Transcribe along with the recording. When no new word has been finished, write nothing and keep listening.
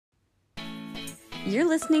You're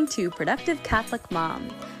listening to Productive Catholic Mom,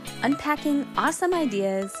 unpacking awesome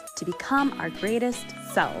ideas to become our greatest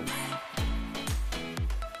selves.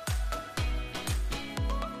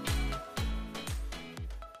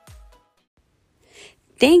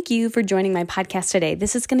 Thank you for joining my podcast today.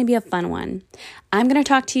 This is going to be a fun one. I'm going to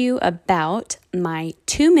talk to you about my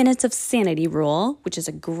 2 minutes of sanity rule, which is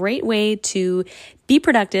a great way to be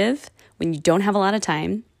productive when you don't have a lot of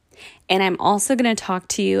time. And I'm also going to talk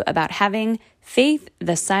to you about having faith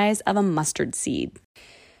the size of a mustard seed.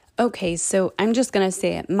 Okay, so I'm just going to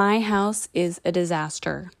say it. My house is a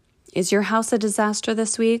disaster. Is your house a disaster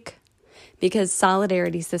this week? Because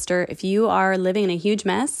solidarity, sister, if you are living in a huge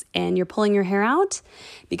mess and you're pulling your hair out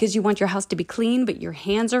because you want your house to be clean, but your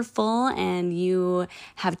hands are full and you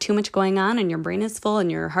have too much going on and your brain is full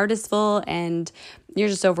and your heart is full and you're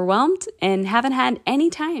just overwhelmed and haven't had any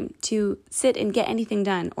time to sit and get anything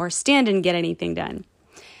done or stand and get anything done.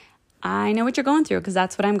 I know what you're going through because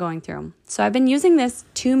that's what I'm going through. So I've been using this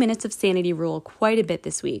 2 minutes of sanity rule quite a bit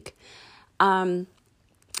this week.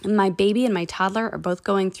 My baby and my toddler are both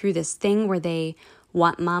going through this thing where they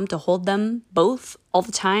want mom to hold them both all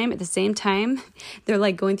the time at the same time. They're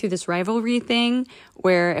like going through this rivalry thing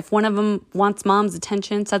where if one of them wants mom's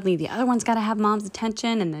attention, suddenly the other one's got to have mom's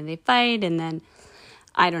attention and then they fight and then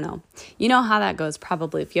I don't know. You know how that goes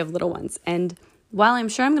probably if you have little ones. And while I'm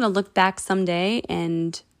sure I'm going to look back someday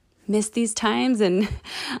and miss these times and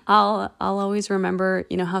I'll always remember,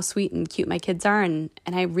 how sweet and cute my kids are and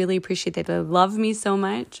I really appreciate that they love me so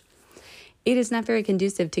much. It is not very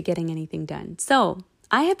conducive to getting anything done. So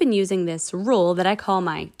I have been using this rule that I call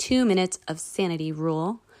my 2 minutes of sanity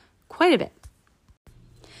rule quite a bit.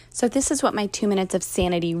 So this is what my 2 minutes of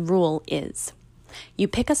sanity rule is. You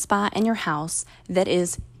pick a spot in your house that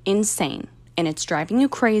is insane. And it's driving you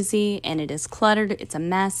crazy, and it is cluttered, it's a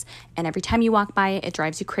mess, and every time you walk by it, it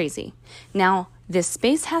drives you crazy. Now, this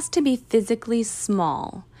space has to be physically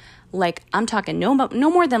small. Like, I'm talking no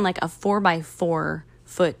more than like a 4x4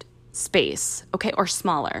 foot space, okay, or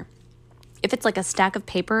smaller. If it's like a stack of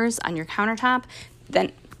papers on your countertop,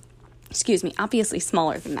 then, obviously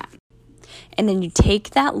smaller than that. And then you take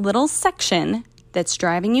that little section that's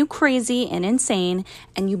driving you crazy and insane,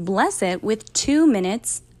 and you bless it with 2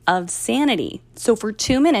 minutes of sanity. So for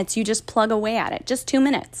 2 minutes, you just plug away at it, just 2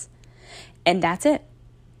 minutes. And that's it.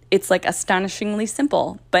 It's like astonishingly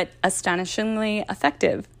simple, but astonishingly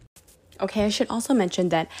effective. Okay, I should also mention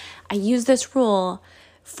that I use this rule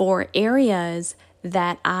for areas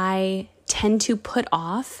that I tend to put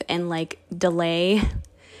off and like delay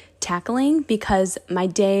tackling because my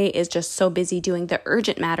day is just so busy doing the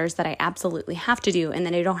urgent matters that I absolutely have to do, and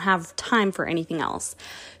then I don't have time for anything else.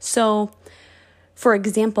 So for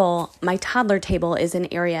example, my toddler table is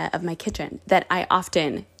an area of my kitchen that I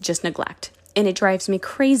often just neglect, and it drives me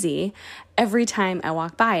crazy every time I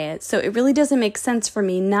walk by it. So it really doesn't make sense for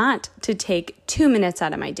me not to take 2 minutes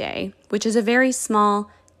out of my day, which is a very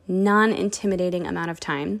small, non-intimidating amount of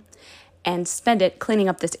time, and spend it cleaning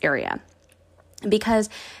up this area. Because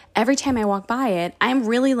every time I walk by it, I'm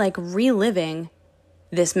really like reliving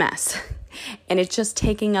this mess, and it's just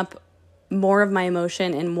taking up more of my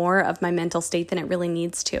emotion and more of my mental state than it really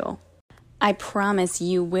needs to. I promise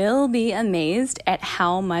you will be amazed at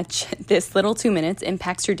how much this little 2 minutes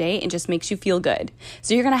impacts your day and just makes you feel good.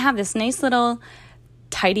 So you're going to have this nice little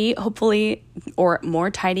tidy, hopefully, or more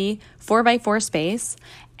tidy 4x4 space.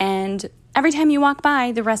 And every time you walk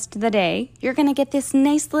by the rest of the day, you're going to get this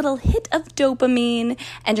nice little hit of dopamine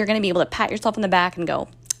and you're going to be able to pat yourself on the back and go,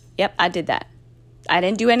 yep, I did that. I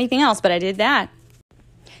didn't do anything else, but I did that.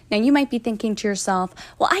 Now, you might be thinking to yourself,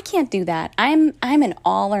 well, I can't do that. I'm an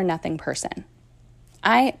all or nothing person.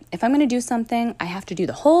 If I'm going to do something, I have to do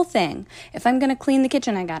the whole thing. If I'm going to clean the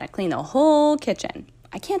kitchen, I got to clean the whole kitchen.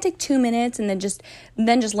 I can't take 2 minutes and then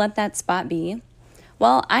just let that spot be.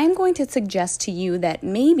 Well, I'm going to suggest to you that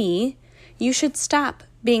maybe you should stop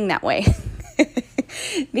being that way.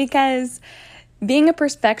 Because being a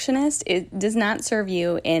perfectionist, it does not serve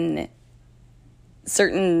you in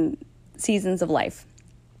certain seasons of life.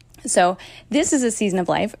 So this is a season of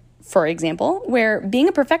life, for example, where being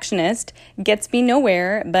a perfectionist gets me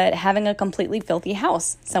nowhere but having a completely filthy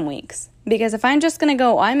house some weeks. Because if I'm just going to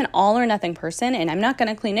go, I'm an all or nothing person and I'm not going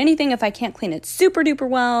to clean anything if I can't clean it super duper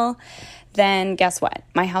well, then guess what?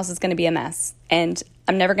 My house is going to be a mess. And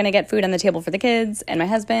I'm never going to get food on the table for the kids and my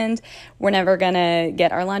husband. We're never going to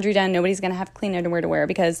get our laundry done. Nobody's going to have clean underwear to wear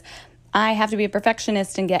because I have to be a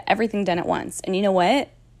perfectionist and get everything done at once. And you know what?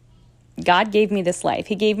 God gave me this life.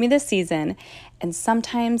 He gave me this season. And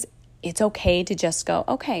sometimes it's okay to just go,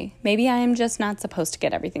 okay, maybe I am just not supposed to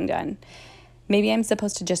get everything done. Maybe I'm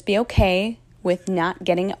supposed to just be okay with not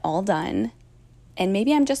getting it all done And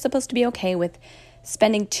maybe I'm just supposed to be okay with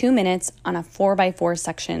spending 2 minutes on a 4x4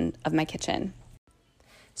 section of my kitchen.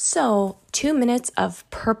 So 2 minutes of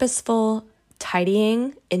purposeful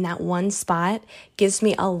tidying in that one spot gives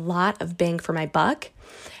me a lot of bang for my buck.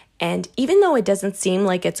 And even though it doesn't seem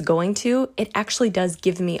like it's going to, it actually does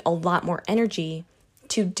give me a lot more energy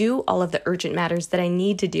to do all of the urgent matters that I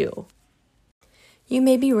need to do. You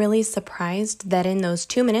may be really surprised that in those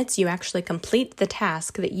 2 minutes you actually complete the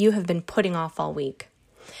task that you have been putting off all week.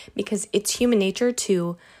 Because it's human nature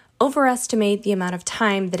to overestimate the amount of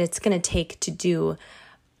time that it's going to take to do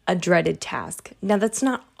a dreaded task. Now, that's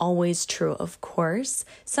not always true, of course.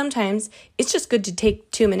 Sometimes it's just good to take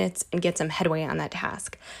 2 minutes and get some headway on that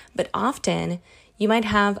task. But often you might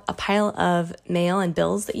have a pile of mail and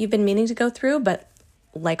bills that you've been meaning to go through, but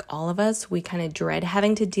like all of us, we kind of dread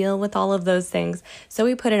having to deal with all of those things, so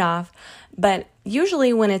we put it off. But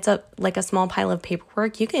usually when it's like a small pile of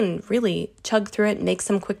paperwork, you can really chug through it, make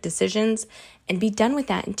some quick decisions, and be done with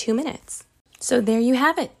that in 2 minutes. So there you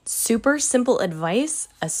have it. Super simple advice,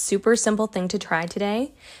 a super simple thing to try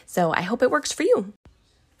today. So I hope it works for you.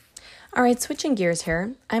 All right, switching gears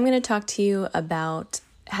here, I'm going to talk to you about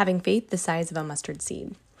having faith the size of a mustard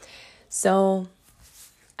seed. So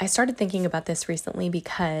I started thinking about this recently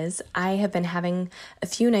because I have been having a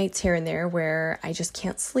few nights here and there where I just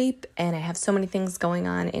can't sleep and I have so many things going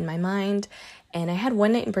on in my mind. And I had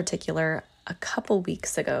one night in particular a couple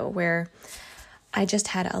weeks ago where I just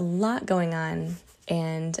had a lot going on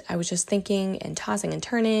and I was just thinking and tossing and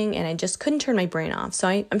turning and I just couldn't turn my brain off. So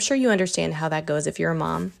I'm sure you understand how that goes if you're a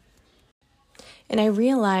mom. And I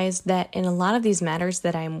realized that in a lot of these matters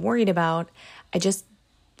that I'm worried about, I just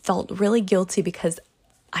felt really guilty because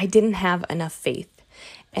I didn't have enough faith.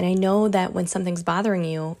 And I know that when something's bothering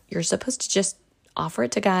you, you're supposed to just offer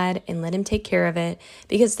it to God and let Him take care of it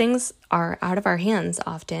because things are out of our hands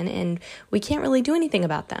often and we can't really do anything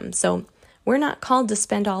about them. So we're not called to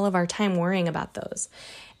spend all of our time worrying about those.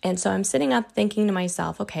 And so I'm sitting up thinking to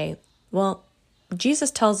myself, okay, well,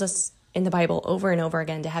 Jesus tells us in the Bible over and over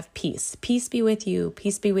again to have peace. Peace be with you.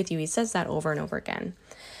 Peace be with you. He says that over and over again.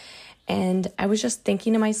 And I was just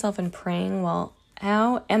thinking to myself and praying, well,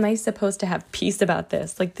 how am I supposed to have peace about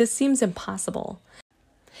this? Like, this seems impossible.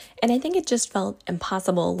 And I think it just felt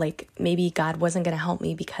impossible, like maybe God wasn't going to help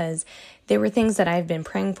me because there were things that I've been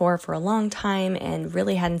praying for a long time and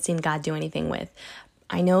really hadn't seen God do anything with.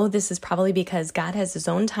 I know this is probably because God has His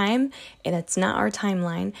own time and it's not our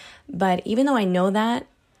timeline, but even though I know that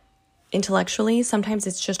intellectually, sometimes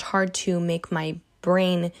it's just hard to make my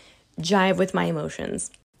brain jive with my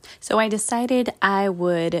emotions. So I decided I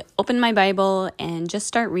would open my Bible and just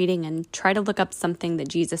start reading and try to look up something that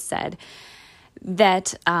Jesus said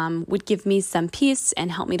that would give me some peace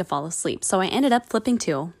and help me to fall asleep. So I ended up flipping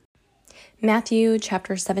to Matthew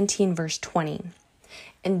chapter 17, verse 20.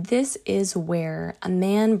 And this is where a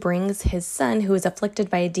man brings his son who is afflicted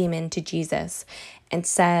by a demon to Jesus and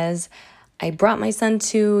says, I brought my son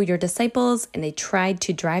to your disciples and they tried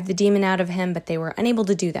to drive the demon out of him, but they were unable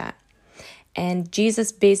to do that. And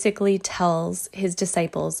Jesus basically tells his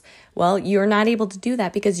disciples, well, you're not able to do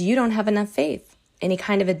that because you don't have enough faith. And he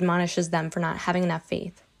kind of admonishes them for not having enough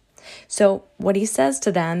faith. So what he says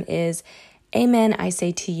to them is, Amen, I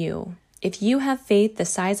say to you, if you have faith the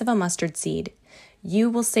size of a mustard seed, you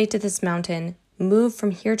will say to this mountain, move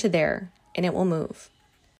from here to there, and it will move.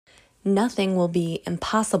 Nothing will be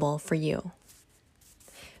impossible for you.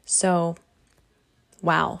 So,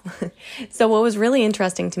 wow. So what was really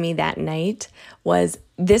interesting to me that night was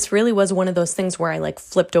this really was one of those things where I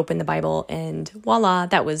flipped open the Bible and voila,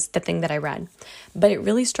 that was the thing that I read. But it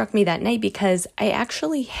really struck me that night because I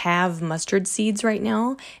actually have mustard seeds right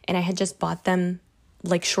now and I had just bought them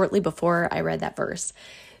shortly before I read that verse.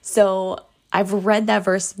 So I've read that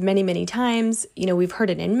verse many, many times. You know, we've heard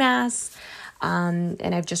it in Mass and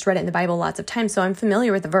I've just read it in the Bible lots of times. So I'm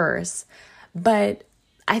familiar with the verse, but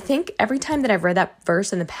I think every time that I've read that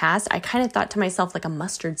verse in the past, I kind of thought to myself a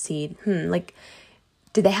mustard seed.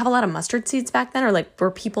 Did they have a lot of mustard seeds back then? Or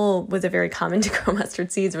was it very common to grow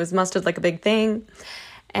mustard seeds? Was mustard a big thing?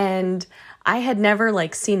 And I had never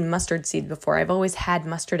seen mustard seed before. I've always had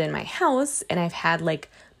mustard in my house and I've had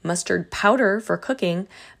mustard powder for cooking,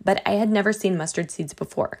 but I had never seen mustard seeds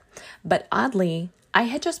before. But oddly, I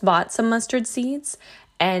had just bought some mustard seeds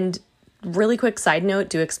and really quick side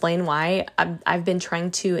note to explain why I've been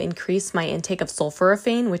trying to increase my intake of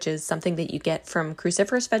sulforaphane, which is something that you get from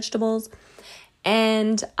cruciferous vegetables.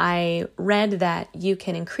 And I read that you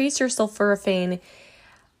can increase your sulforaphane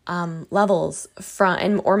levels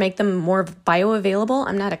or make them more bioavailable.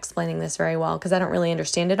 I'm not explaining this very well because I don't really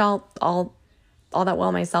understand it all that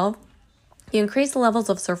well myself. You increase the levels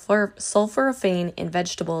of sulforaphane in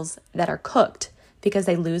vegetables that are cooked because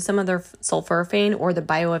they lose some of their sulforaphane or the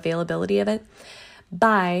bioavailability of it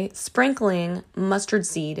by sprinkling mustard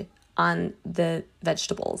seed on the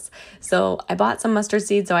vegetables. So I bought some mustard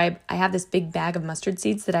seeds. So I have this big bag of mustard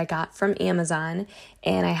seeds that I got from Amazon,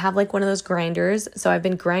 and I have like one of those grinders. So I've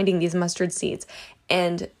been grinding these mustard seeds.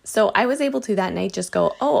 And so I was able to that night just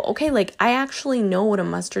go, oh, okay, like I actually know what a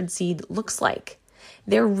mustard seed looks like.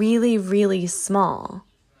 They're really, really small.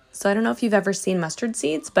 So I don't know if you've ever seen mustard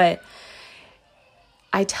seeds, but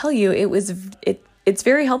I tell you, it's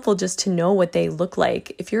very helpful just to know what they look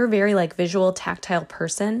like. If you're a very like visual, tactile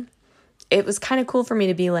person, it was kind of cool for me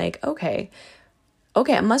to be like, okay,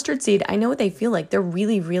 a mustard seed, I know what they feel like. They're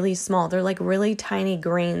really, really small. They're like really tiny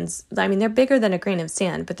grains. I mean, they're bigger than a grain of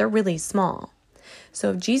sand, but they're really small.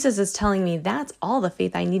 So if Jesus is telling me that's all the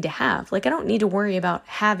faith I need to have, like I don't need to worry about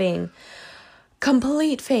having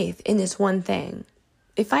complete faith in this one thing.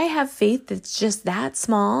 If I have faith that's just that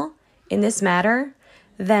small in this matter,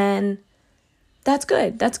 then that's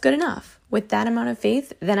good. That's good enough. With that amount of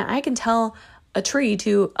faith, then I can tell a tree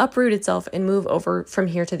to uproot itself and move over from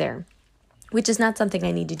here to there, which is not something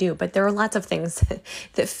I need to do. But there are lots of things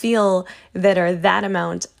that are that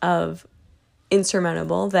amount of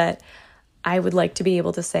insurmountable that I would like to be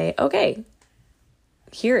able to say, okay,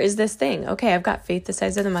 here is this thing. Okay, I've got faith the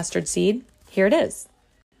size of the mustard seed. Here it is.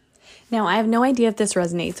 Now, I have no idea if this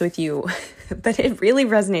resonates with you, but it really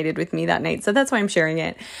resonated with me that night. So that's why I'm sharing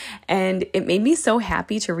it. And it made me so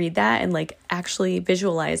happy to read that and like actually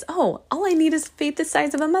visualize, oh, all I need is faith the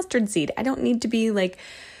size of a mustard seed. I don't need to be like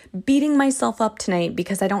beating myself up tonight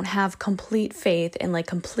because I don't have complete faith and like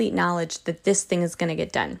complete knowledge that this thing is going to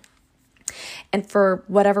get done. And for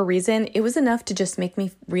whatever reason, it was enough to just make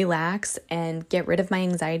me relax and get rid of my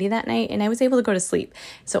anxiety that night. And I was able to go to sleep.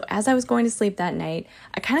 So as I was going to sleep that night,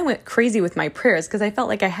 I kind of went crazy with my prayers because I felt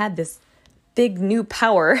like I had this big new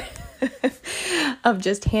power of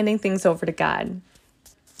just handing things over to God.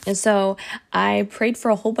 And so I prayed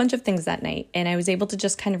for a whole bunch of things that night. And I was able to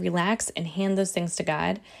just kind of relax and hand those things to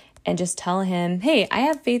God and just tell him, hey, I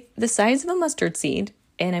have faith the size of a mustard seed.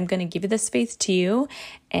 And I'm going to give you this faith to you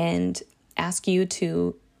and ask you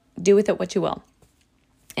to do with it what you will.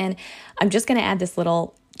 And I'm just going to add this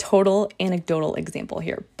little total anecdotal example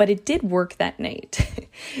here, but it did work that night.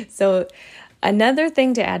 So another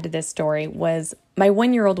thing to add to this story was my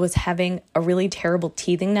 1-year-old was having a really terrible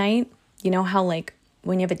teething night. You know how like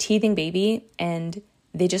when you have a teething baby and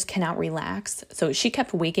they just cannot relax. So she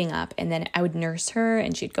kept waking up and then I would nurse her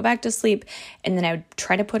and she'd go back to sleep. And then I would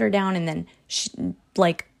try to put her down and then she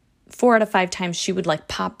like 4 out of 5 times she would like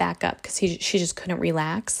pop back up because she just couldn't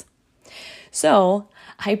relax. So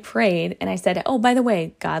I prayed and I said, oh, by the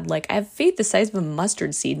way, God, like I have faith the size of a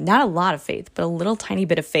mustard seed, not a lot of faith, but a little tiny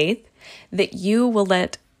bit of faith that you will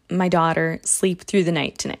let my daughter sleep through the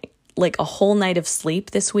night tonight. Like a whole night of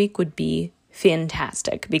sleep this week would be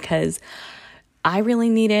fantastic because I really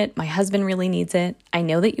need it. My husband really needs it. I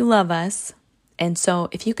know that you love us. And so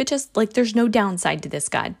if you could just, like, there's no downside to this,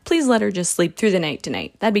 God. Please let her just sleep through the night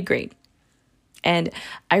tonight. That'd be great. And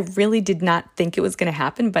I really did not think it was going to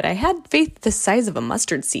happen, but I had faith the size of a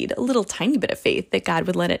mustard seed, a little tiny bit of faith that God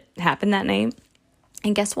would let it happen that night.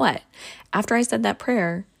 And guess what? After I said that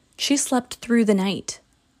prayer, she slept through the night.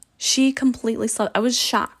 She completely slept. I was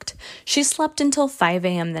shocked. She slept until 5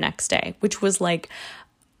 a.m. the next day, which was like,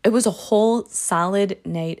 it was a whole solid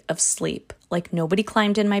night of sleep. Like nobody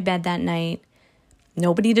climbed in my bed that night.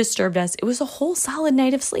 Nobody disturbed us. It was a whole solid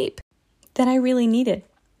night of sleep that I really needed.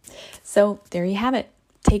 So there you have it.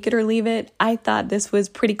 Take it or leave it. I thought this was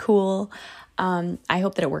pretty cool. I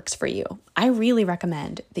hope that it works for you. I really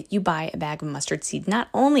recommend that you buy a bag of mustard seed, not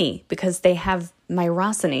only because they have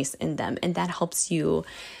myrosinase in them, and that helps you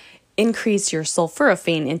increase your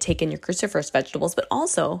sulforaphane intake in your cruciferous vegetables, but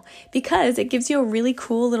also because it gives you a really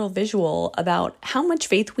cool little visual about how much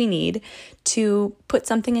faith we need to put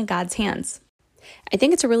something in God's hands. I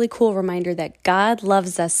think it's a really cool reminder that God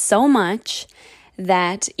loves us so much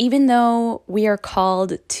that even though we are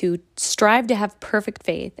called to strive to have perfect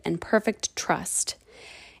faith and perfect trust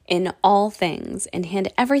in all things and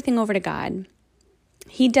hand everything over to God,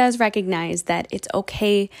 He does recognize that it's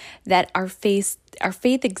okay that our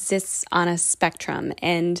faith exists on a spectrum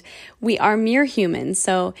and we are mere humans.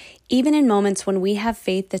 So even in moments when we have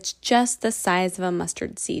faith that's just the size of a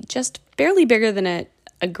mustard seed, just barely bigger than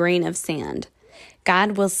a grain of sand,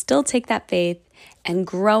 God will still take that faith and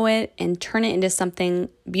grow it and turn it into something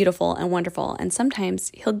beautiful and wonderful. And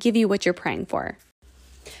sometimes He'll give you what you're praying for.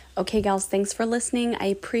 Okay, gals, thanks for listening. I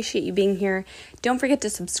appreciate you being here. Don't forget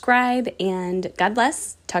to subscribe, and God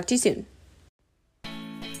bless. Talk to you soon.